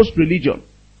self-imposed religion,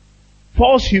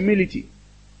 false humility,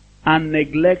 and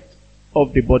neglect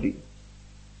of the body.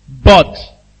 But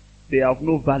they have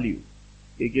no value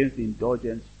against the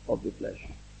indulgence of the flesh.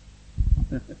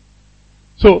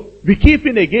 So, the key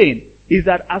thing again is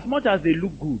that as much as they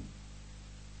look good,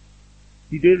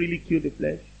 did they really kill the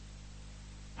flesh?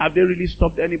 Have they really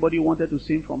stopped anybody who wanted to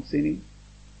sin from sinning?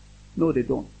 No, they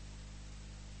don't.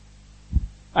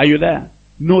 Are you there?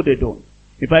 No, they don't.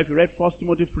 In fact, if you read 1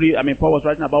 Timothy 3, Paul was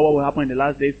writing about what will happen in the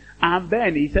last days, and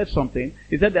then he said something.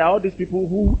 He said there are all these people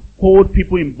who hold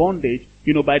people in bondage,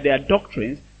 by their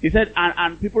doctrines. He said,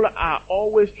 and people are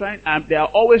always trying, and they are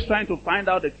always trying to find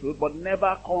out the truth, but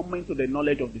never coming to the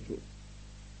knowledge of the truth.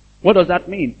 What does that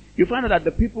mean? You find out that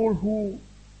the people who,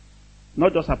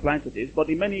 not just applying to this, but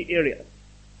in many areas,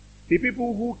 the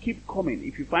people who keep coming,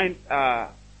 if you find a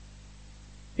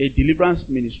deliverance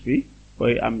ministry, or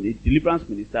a deliverance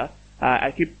minister,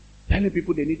 I keep telling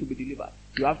people they need to be delivered.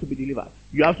 You have to be delivered.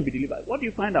 You have to be delivered. What do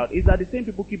you find out is that the same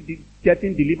people keep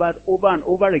getting delivered over and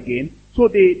over again. So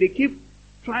they keep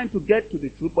trying to get to the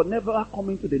truth, but never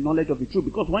coming to the knowledge of the truth.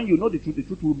 Because when you know the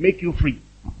truth will make you free.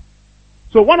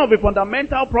 So one of the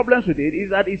fundamental problems with it is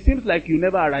that it seems like you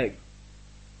never arrive.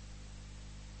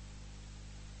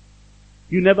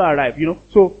 You never arrive,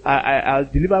 So I'll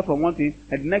deliver from one thing,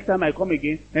 and the next time I come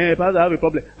again, Pastor, I have a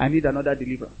problem. I need another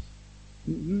deliverance.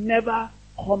 Never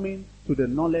coming to the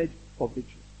knowledge of the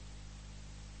truth.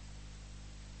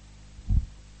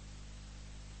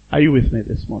 Are you with me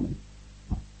this morning?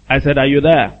 I said, are you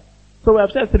there? So we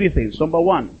have said three things. Number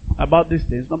one, about these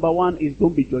things. Number one is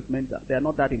don't be judgmental. They are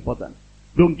not that important.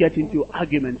 Don't get into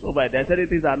arguments over it. There are certain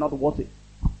things that are not worth it.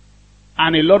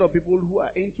 And a lot of people who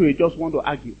are into it just want to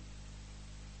argue.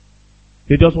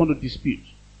 They just want to dispute.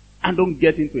 And don't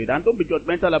get into it. And don't be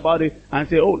judgmental about it and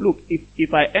say, oh, look,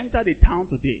 if I enter the town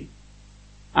today,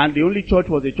 and the only church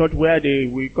was a church where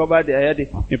we covered the head.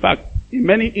 In fact, In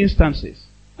many instances,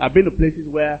 I've been to places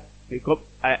where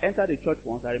I entered a church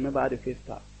once. I remember I had a face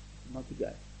cap, not the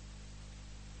guy,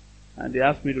 and they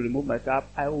asked me to remove my cap.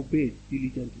 I obeyed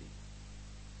diligently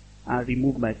and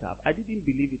removed my cap. I didn't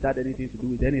believe it had anything to do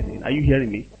with anything. Are you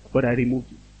hearing me? But I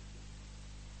removed it.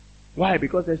 Why?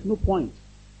 Because there's no point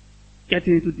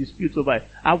getting into disputes over it.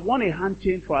 I've worn a hand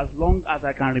chain for as long as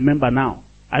I can remember now.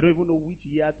 I don't even know which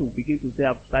year to begin to say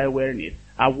I've started wearing it.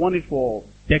 I've worn it for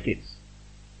decades.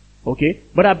 Okay?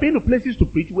 But I've been to places to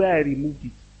preach where I removed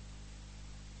it.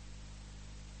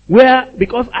 Where,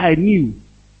 because I knew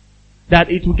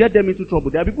that it will get them into trouble.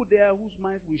 There are people there whose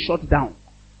minds will shut down.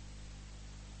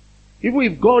 Even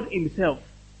if God himself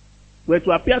were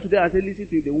to appear to them and say, listen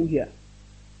to it, they won't hear.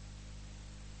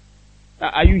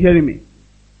 Are you hearing me?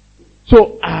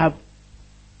 So I have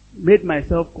made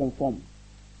myself conform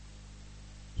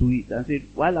to it and said,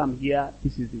 while I'm here,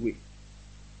 this is the way.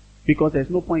 Because there's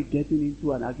no point getting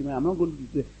into an argument. I'm not going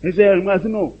to say,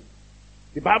 no.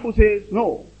 The Bible says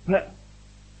no.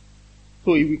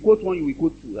 So if we quote one, you will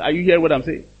quote two. Are you hearing what I'm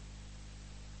saying?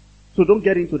 So don't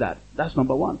get into that. That's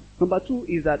number one. Number two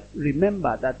is that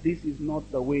remember that this is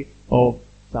not the way of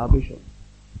salvation.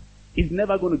 It's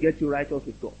never going to get you righteous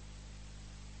with God.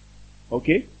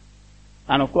 Okay?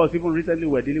 And of course, even recently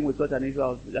we're dealing with such an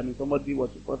issue. Somebody was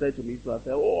reported to me, so I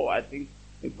said, I think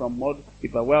if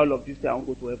I wear all of this, I won't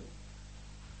go to heaven.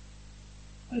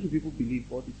 Why do people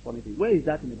believe all these funny things? Where is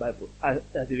that in the Bible as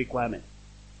a requirement?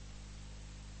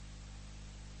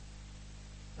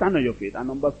 Stand on your feet. And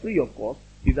number three, of course,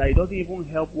 is that it doesn't even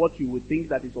help what you would think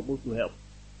that is supposed to help.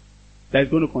 That is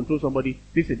going to control somebody.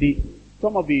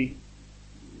 Some of the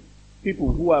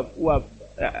people who have,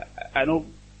 I know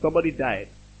somebody died,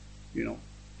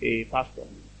 a pastor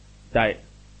died.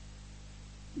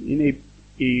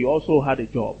 He also had a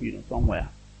job, somewhere.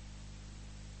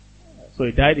 So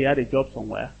he died, he had a job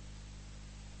somewhere.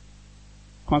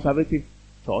 Conservative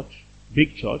church,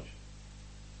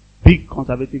 big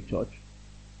conservative church.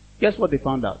 Guess what they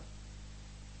found out?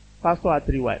 Pastor had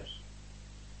 3 wives.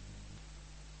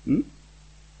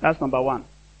 That's number one.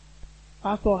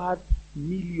 Pastor had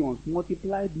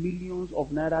multiplied millions of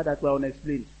naira that were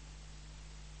unexplained.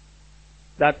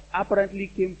 That apparently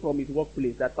came from his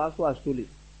workplace, that pastor has stolen.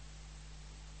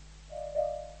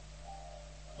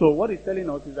 So what he's telling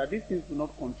us is that these things do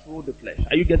not control the flesh.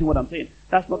 Are you getting what I'm saying?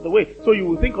 That's not the way. So you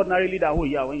will think ordinarily that,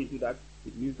 when you do that,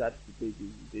 it means that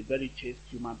it's a very chaste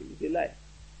human being. It's a lie.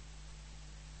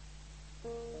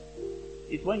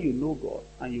 It's when you know God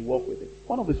and you walk with it.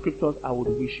 One of the scriptures I would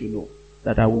wish you know,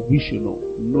 that I would wish you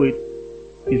know it,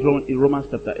 is in Romans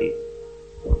chapter 8.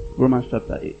 Romans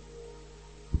chapter 8.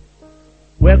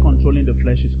 Where controlling the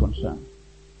flesh is concerned.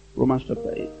 Romans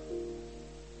chapter 8.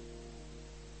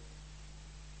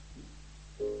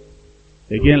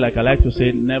 Again, like I like to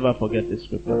say, never forget this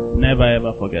scripture. Never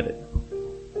ever forget it.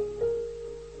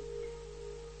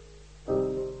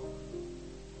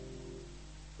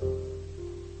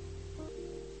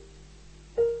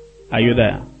 Are you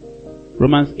there?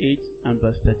 Romans 8 and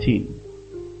verse 13.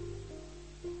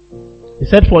 He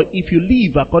said, for if you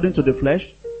live according to the flesh,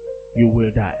 you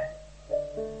will die.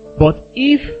 But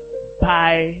if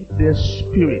by the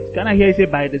Spirit, can I hear you say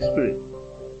by the Spirit?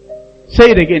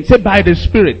 Say it again. Say by the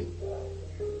Spirit.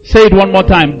 Say it one more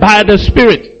time. By the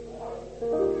Spirit.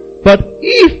 But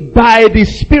if by the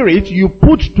Spirit you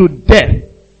put to death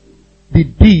the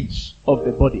deeds of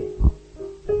the body,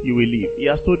 you will live. He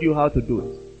has told you how to do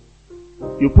it.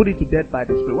 You put it to death by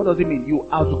the Spirit. What does it mean? You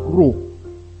outgrow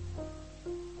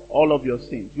all of your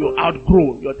sins. You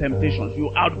outgrow your temptations.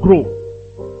 You outgrow.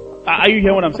 Are you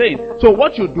hearing what I'm saying? So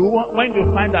what you do when you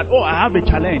find that, I have a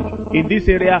challenge in this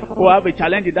area, or I have a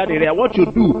challenge in that area, what you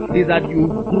do is that you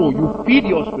grow. You feed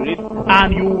your spirit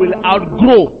and you will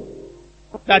outgrow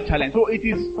that challenge. So it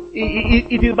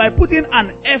is by putting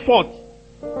an effort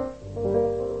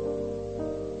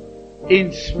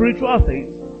in spiritual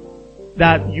things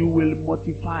that you will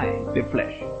mortify the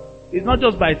flesh. It's not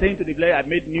just by saying to the flesh, I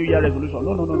made New Year resolution.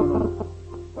 No.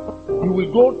 You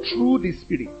will go through the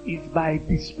Spirit. It's by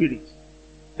the Spirit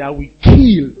that we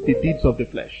kill the deeds of the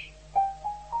flesh.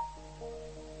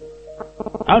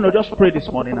 I don't know, just pray this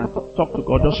morning and talk to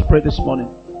God. Just pray this morning.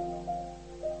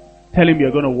 Tell Him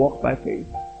you're going to walk by faith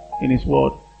in His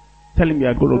Word. Tell Him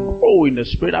you're going to grow in the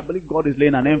Spirit. I believe God is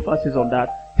laying an emphasis on that.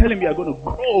 Tell Him you're going to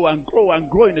grow and grow and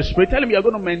grow in the Spirit. Tell Him you're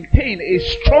going to maintain a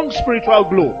strong spiritual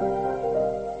glow.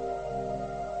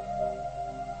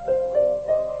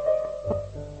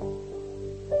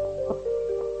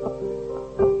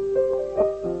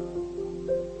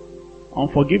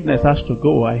 Unforgiveness has to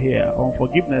go, I hear.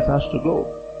 Unforgiveness has to go.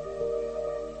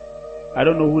 I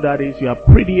don't know who that is. You are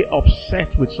pretty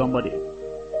upset with somebody.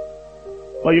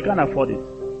 But you can't afford it.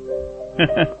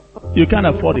 You can't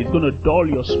afford it. It's going to dull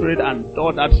your spirit and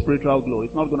dull that spiritual glow.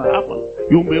 It's not going to happen.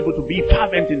 You won't be able to be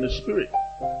fervent in the spirit.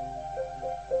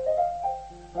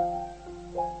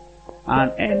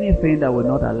 And anything that will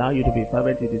not allow you to be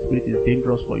fervent in the spirit is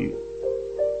dangerous for you.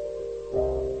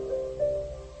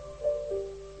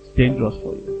 It's dangerous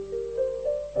for you.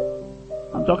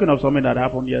 I'm talking of something that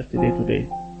happened yesterday, today.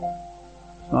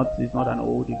 It's not an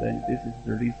old event. This is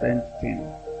the recent thing.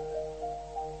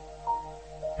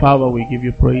 Father, we give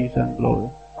you praise and glory.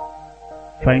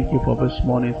 Thank you for this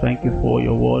morning. Thank you for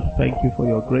your word. Thank you for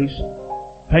your grace.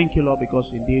 Thank you, Lord,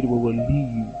 because indeed we will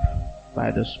live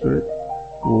by the Spirit.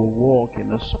 We will walk in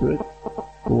the Spirit.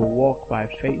 We will walk by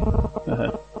faith.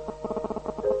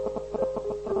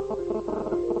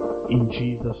 In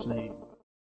Jesus' name.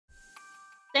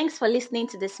 Thanks for listening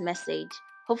to this message.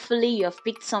 Hopefully you have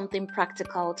picked something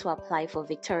practical to apply for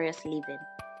victorious living.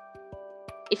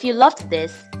 If you loved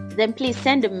this, then please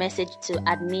send a message to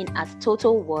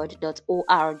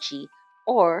admin@totalword.org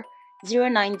or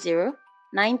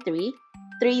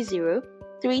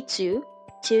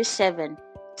 090-9330-3227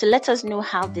 to let us know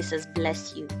how this has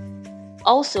blessed you.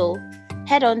 Also,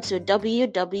 head on to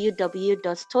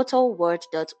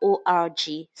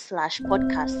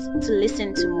www.totalword.org/podcast to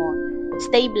listen to more.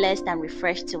 Stay blessed and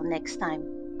refreshed till next time.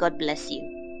 God bless you.